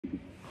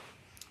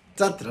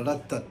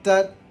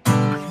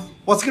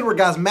What's good,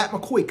 guys? Matt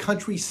McCoy,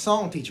 country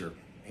song teacher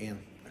and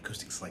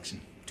acoustic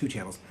selection, 2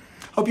 channels.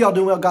 Hope y'all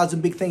doing well. God's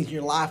doing big things in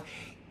your life.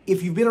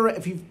 If you've been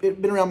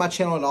around my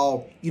channel at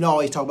all, you know I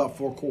always talk about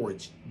 4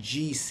 chords: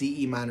 G,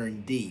 C, E minor,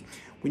 and D.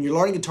 When you're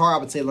learning guitar, I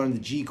would say learn the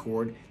G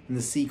chord, then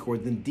the C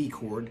chord, then the D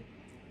chord,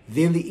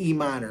 then the E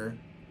minor.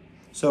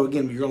 So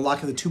again, you're gonna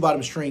lock in the 2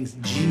 bottom strings: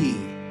 G,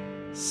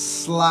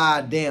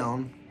 slide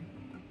down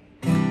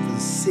for the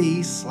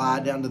C,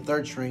 slide down to the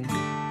 3rd string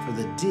for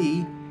the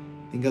D,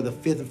 then go the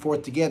 5th and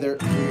 4th together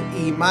for your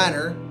E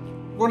minor.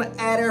 We're going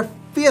to add our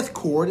 5th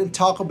chord and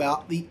talk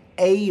about the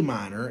A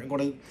minor. I'm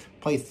going to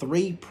play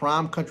 3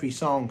 prime country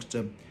songs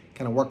to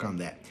kind of work on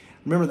that.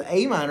 Remember, the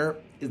A minor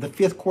is the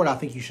 5th chord I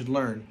think you should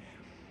learn.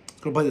 It's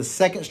going to play the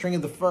 2nd string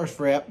of the 1st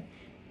fret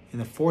and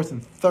the 4th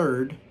and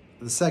 3rd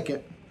of the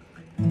 2nd,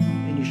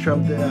 and you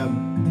strum the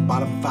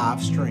bottom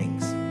 5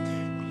 strings.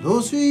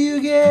 Closer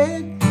you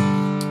get,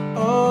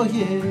 oh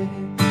yeah,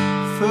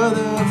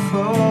 further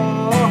fall.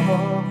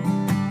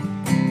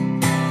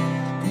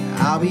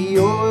 I'll be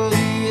over the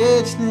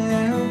edge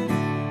now,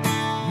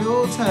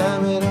 no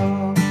time at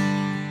all.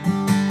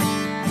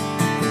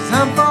 'Cause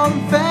I'm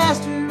falling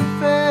faster and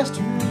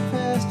faster and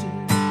faster,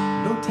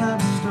 no time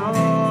to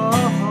stall.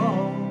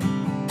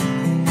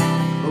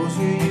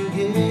 Closer you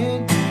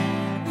get,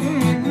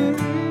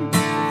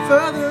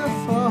 further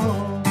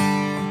fall.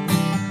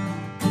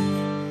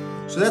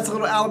 So that's a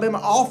little Alabama.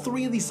 All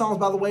 3 of these songs,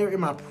 by the way, are in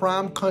my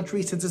Prime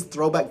Country, since it's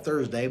Throwback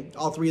Thursday.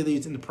 All 3 of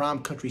these in the Prime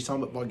Country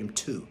Songbook Volume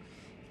 2.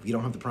 If you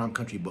don't have the Prime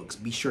Country books,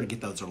 be sure to get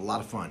those. They're a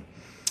lot of fun.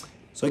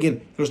 So again, we're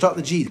going to start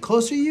with the G. The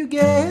closer you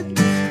get,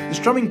 the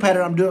strumming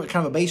pattern, I'm doing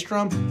kind of a bass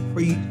drum,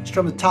 where you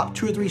strum the top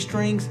 2 or 3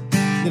 strings,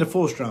 then a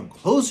full strum.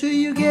 Closer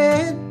you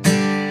get,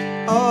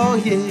 oh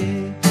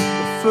yeah,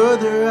 the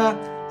further I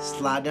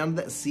slide down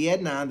to that C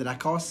add 9 that I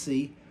call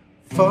C,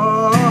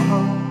 fall.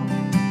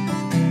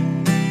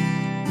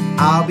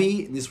 I'll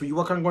be, and this is where you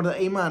work on going to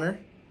the A minor,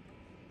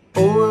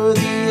 over the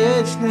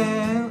edge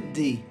now,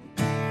 D.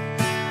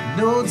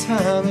 No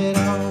time at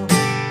all.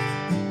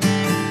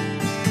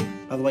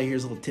 By the way,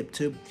 here's a little tip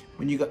too.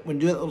 When you do that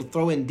little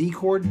throw in D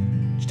chord,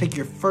 just take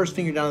your 1st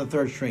finger down to the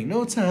 3rd string.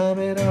 No time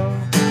at all.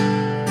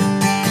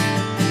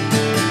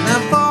 Now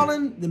I'm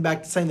falling, then back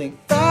to the same thing.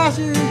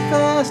 Faster and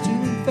faster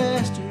and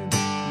faster.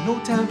 No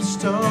time to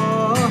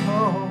stall.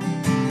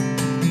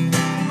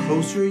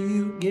 Closer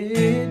you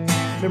get.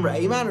 Remember,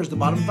 A minor is the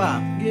bottom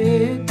 5.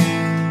 Get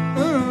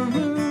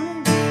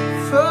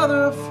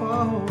further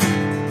fall.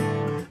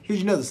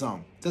 Here's another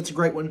song. That's a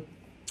great one.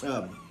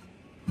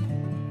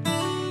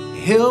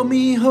 Help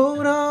me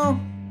hold on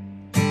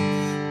to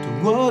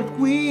what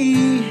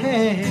we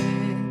had.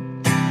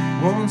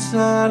 Once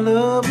our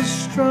love was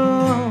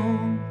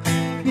strong,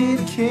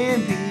 it can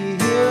be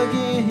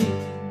again.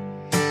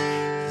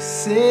 You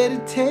said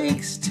it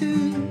takes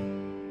 2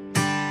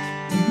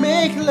 to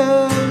make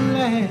love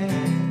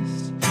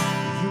last.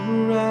 You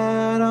were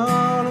right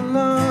all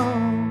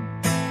along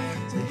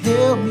to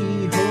help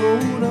me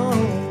hold on.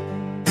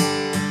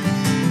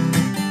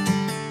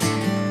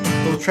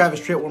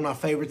 Travis Tritt, one of my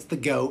favorites, The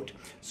Goat.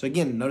 So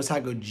again, notice how I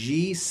go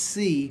G,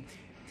 C,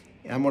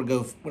 and I'm going to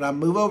go, when I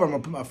move over, I'm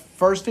going to put my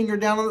 1st finger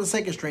down on the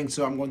 2nd string,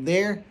 so I'm going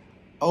there,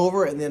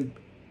 over, and then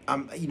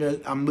I'm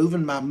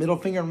moving my middle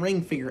finger and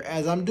ring finger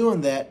as I'm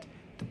doing that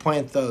to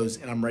plant those,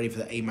 and I'm ready for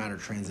the A minor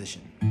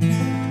transition.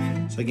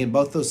 So again,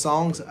 both those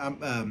songs,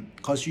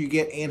 Closer You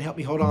Get and Help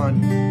Me Hold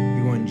On,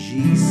 you're going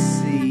G,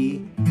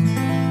 C,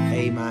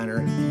 A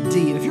minor,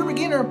 D. And if you're a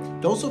beginner,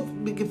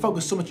 don't get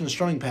focused so much on the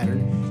strumming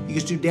pattern. You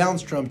just do down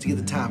strum to get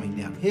the timing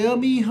down. Help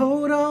me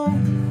hold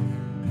on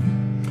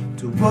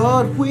to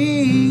what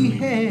we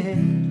had.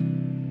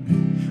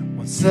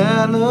 Once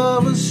our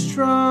love was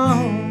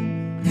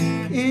strong,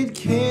 it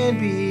can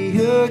be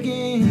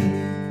again.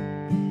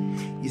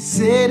 You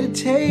said it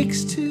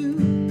takes 2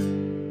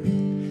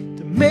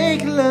 to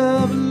make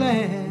love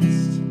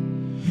last,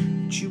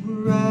 but you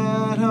were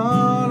right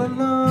all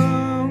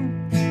along.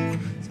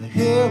 So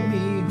help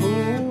me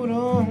hold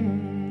on.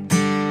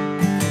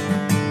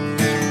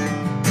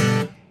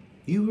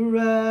 You were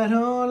right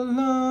all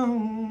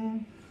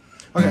along.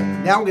 Okay,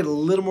 now we'll get a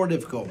little more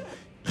difficult.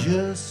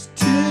 Just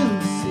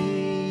to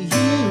see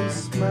you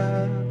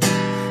smile,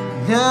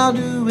 and I'll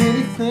do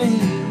anything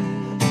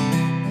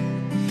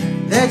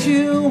that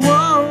you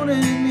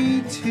wanted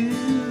me to.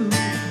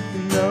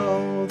 You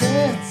know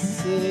that's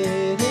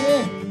said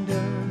and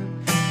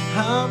done.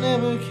 I'll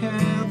never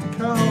count the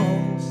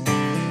cost.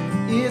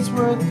 It's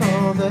worth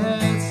all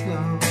that's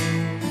lost.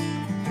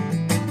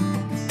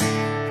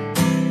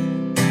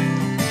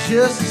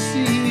 Just to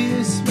see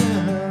you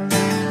smile.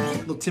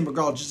 Little Timber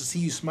Girl, Just to See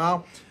You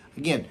Smile.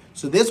 Again,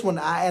 so this one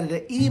I added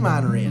an E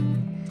minor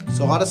in.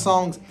 So a lot of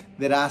songs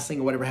that I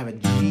sing or whatever have a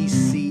G,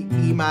 C,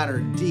 E minor,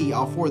 D,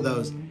 all 4 of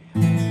those,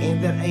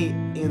 and then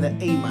the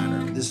A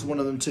minor. This is one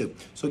of them too.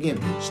 So again,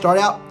 start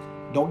out,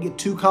 don't get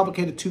too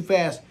complicated too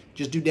fast,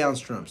 just do down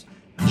strums.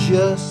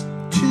 Just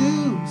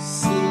to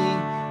see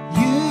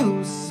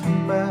you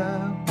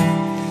smile,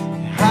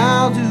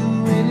 I'll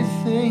do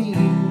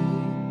anything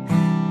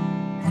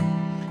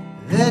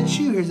that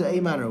you, here's the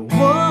A minor,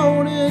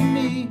 wanted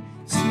me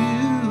to,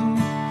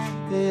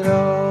 and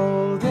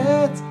all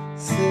that's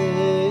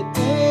said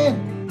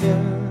and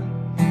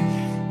done,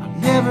 I'll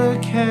never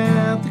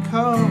count the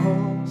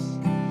cost,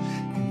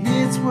 and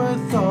it's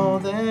worth all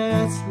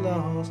that's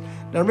lost.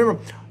 Now remember,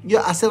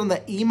 yeah, I said on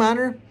the E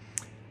minor,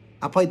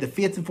 I played the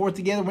 5th and 4th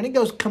together. When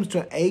it comes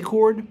to an A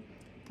chord,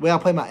 the way I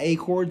play my A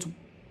chords, I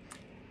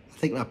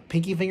take my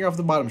pinky finger off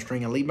the bottom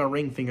string, I leave my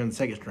ring finger on the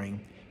 2nd string,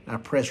 and I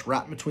press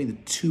right between the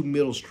 2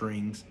 middle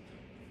strings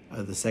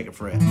of the 2nd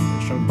fret.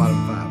 And strum the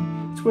bottom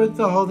 5. It's worth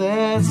all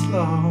that's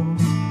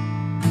lost.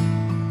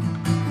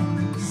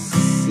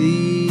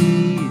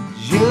 See,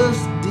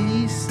 just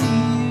DC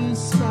you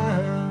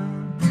smile.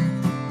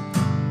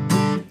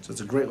 So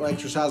it's a great little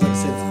exercise. Like I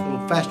said, it's a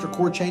little faster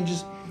chord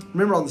changes.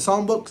 Remember on the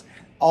songbooks,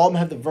 all of them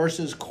have the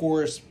verses,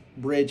 chorus,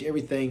 bridge,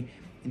 everything.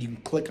 And you can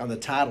click on the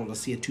title to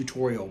see a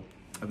tutorial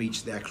of each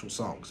of the actual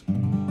songs.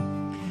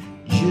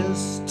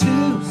 Just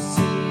to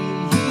see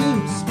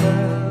you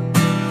smile,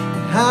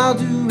 I'll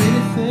do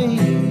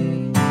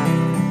anything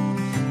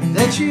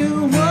that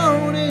you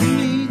wanted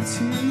me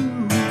to.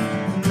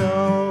 And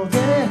all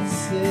that's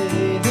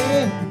said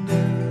and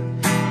done,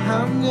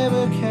 I'll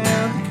never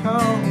count the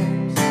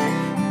cost.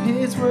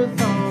 It's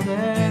worth all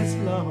that's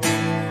lost.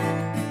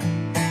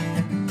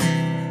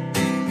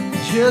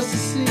 Just to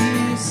see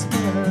you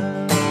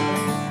smile.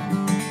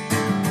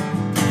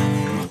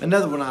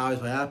 Another one I always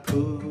play, I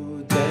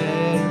put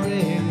that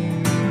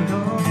ring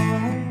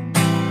on.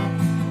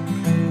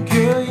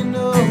 Girl, you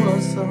know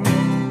a song,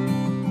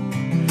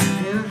 and I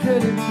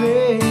heard it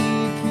play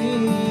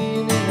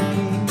again and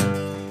again.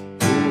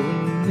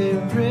 In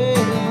every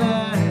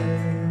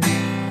line,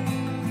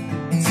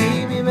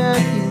 take me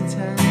back in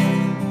time.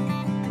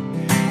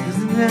 'Cause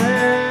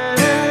tonight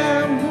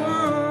I'm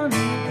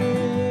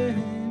wondering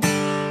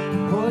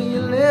what you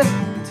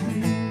listening to.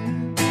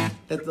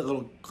 That's the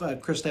little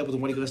Chris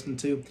Stapleton, what he listened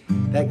to.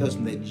 That goes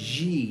from the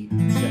G to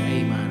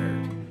A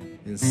minor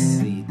and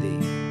C, D.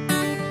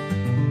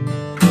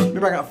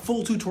 Remember, I got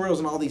full tutorials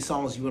on all these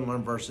songs. You want to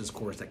learn verses,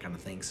 chorus, that kind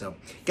of thing. So,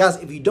 guys,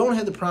 if you don't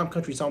have the Prime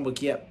Country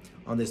Songbook yet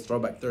on this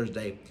Throwback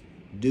Thursday,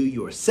 do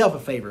yourself a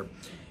favor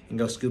and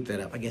go scoop that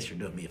up. I guess you're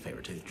doing me a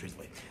favor too,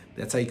 truthfully.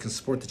 That's how you can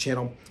support the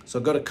channel. So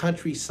go to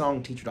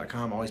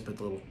CountrySongTeacher.com. I always put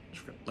the little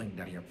link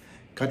down here.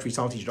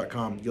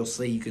 CountrySongTeacher.com. You'll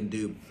see you can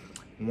do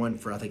one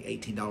for, I think,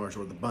 $18,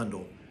 or the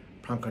bundle.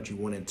 Prime Country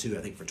 1 and 2,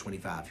 I think, for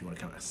 $25 if you want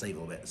to kind of save a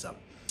little bit. So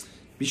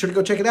be sure to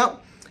go check it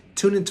out.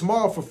 Tune in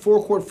tomorrow for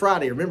 4-chord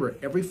Friday. Remember,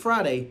 every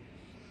Friday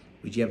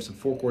we jam some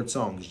 4-chord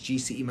songs, G,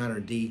 C, E minor,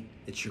 and D,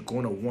 that you're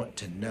going to want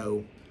to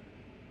know.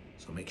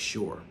 So make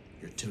sure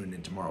you're tuning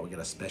in tomorrow. We got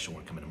a special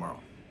one coming tomorrow.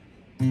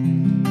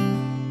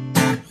 Tune,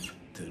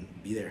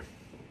 be there.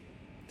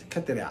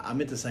 Cut that out. I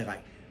meant to say,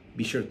 like,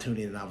 be sure to tune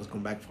in, and I was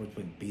going back and forth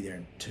between be there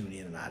and tune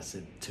in, and I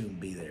said tune,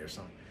 be there or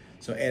something.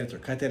 So editor,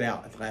 cut that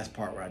out at the last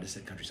part where I just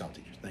said Country Song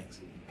Teacher. Thanks.